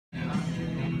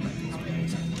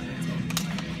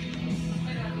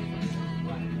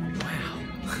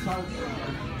Wow.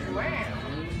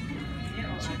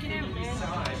 Check it out, man.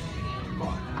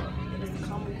 There's the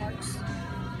common parts.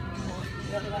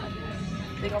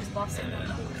 Big old boss.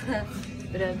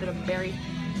 bit of berry.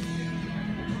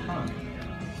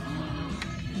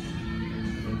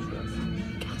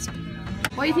 Gasp.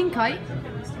 What do you think, Kai?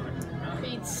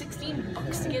 Paid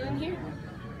 $16 to get in here.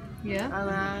 Yeah.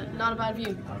 And not a bad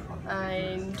view.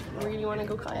 And really want to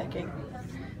go kayaking.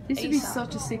 This would be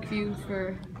such a sick view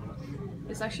for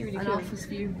It's actually really an cool. office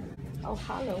view. Oh,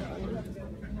 hello.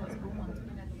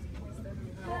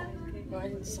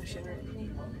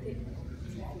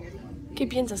 ¿Qué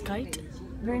piensas, Kite?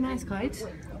 Very nice, Kite.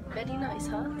 Very nice,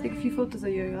 huh? Take a few photos of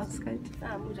your yachts, Kite.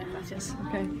 Ah, muchas gracias.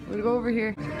 Okay, we'll go over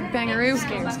here. Bangaroo.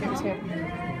 Scared.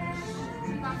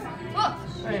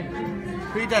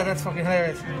 Read that, that's fucking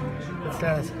hilarious. That's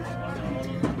class.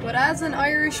 But as an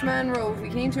Irishman rove, we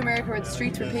came to America where the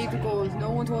streets were paved with gold. No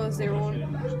one told us they were on.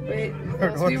 Wait,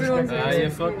 we were the ones that you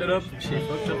fucked it up. She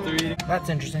fucked up the reading. That's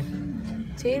interesting.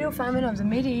 Potato famine of the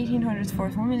mid 1800s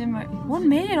forced 1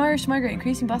 million Irish to migrate,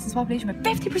 increasing Boston's population by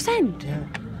 50%. Yeah.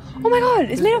 Oh my god,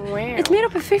 it's made up. It's made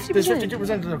up of 50%. There's 52%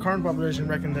 of the current population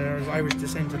reckon there's Irish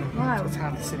descent in them. Wow. So it's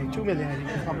half the city. 2 million, I think,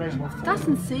 the population. That's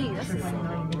insane. That's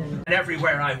insane. And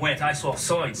everywhere I went, I saw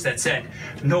signs that said,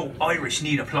 "No Irish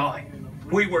need apply."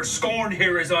 We were scorned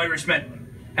here as Irishmen,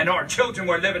 and our children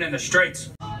were living in the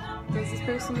streets. Does this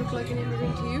person look like an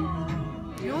immigrant to you?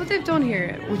 You know what they've done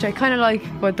here, which I kind of like,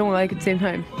 but don't like at the same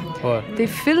time? What? They've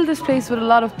filled this place with a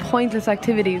lot of pointless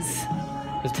activities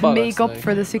to make up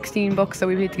for the $16 that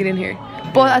we paid to get in here.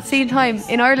 But at the same time,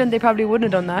 in Ireland they probably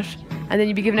wouldn't have done that, and then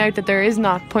you'd be given out that there is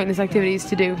not pointless activities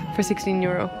to do for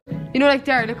 €16. You know, like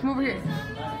Dara, look, come over here.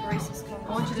 I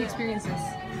want you to experience this.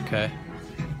 Okay.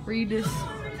 Read this.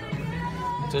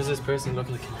 Does this person look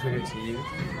like a figure to you?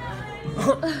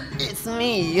 It's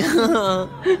me.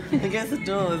 I guess it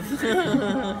does.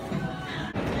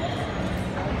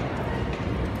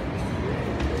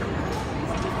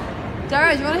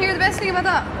 Dara, do you want to hear the best thing about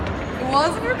that? It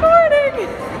wasn't recording!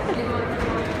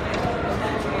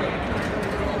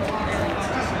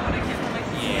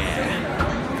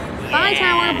 Bye,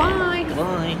 Tower, bye!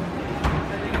 Goodbye.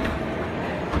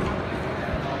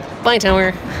 Bye,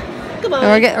 Tower.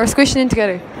 Goodbye. We're squishing in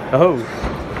together. Oh.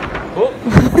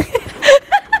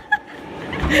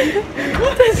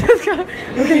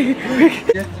 Okay.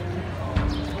 Yeah.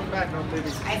 Back now, baby.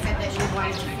 I said that you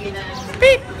wanted to see the...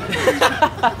 Beep!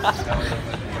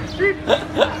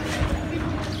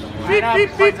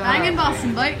 Beep. Hang in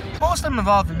Boston, bye. Most of them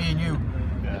involved with me and you.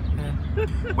 Yeah.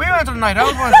 We went to the night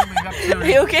out once and we got to Are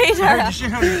you okay, Tara?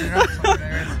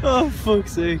 Oh,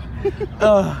 fuck's sake.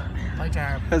 Oh, Bye,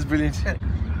 Tara. that's brilliant.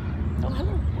 Oh,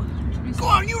 hello. Go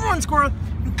on, you run, squirrel.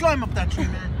 You climb up that tree,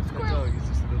 man.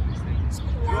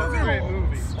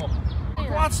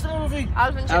 What's the movie?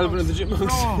 Alvin Alvin and the Chipmunks.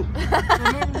 No.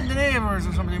 The Neighbours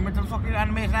or something with the fucking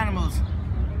animated animals.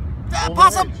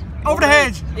 Possum! Over the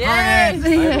hedge! Yes.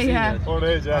 Yeah. Oh, the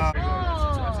age, actually.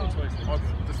 Oh.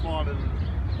 The small little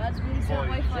That's really sad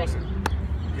Wi-Fi.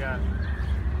 Yeah.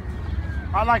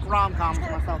 I like rom-coms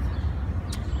myself.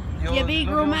 You big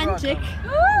romantic.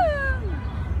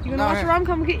 You gonna watch a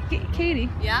rom-com with Katie?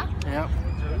 Yeah? Yeah.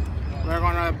 We're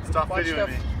gonna Stop watch videoing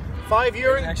me.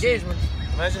 5-year engagement.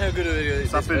 Imagine how good a video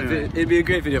Stop videoing. It'd be a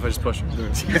great video if I just push it.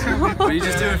 But you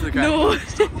just do it for the camera. No.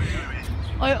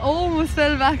 I almost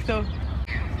fell back though.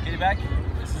 Get it back.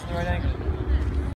 This is the right angle.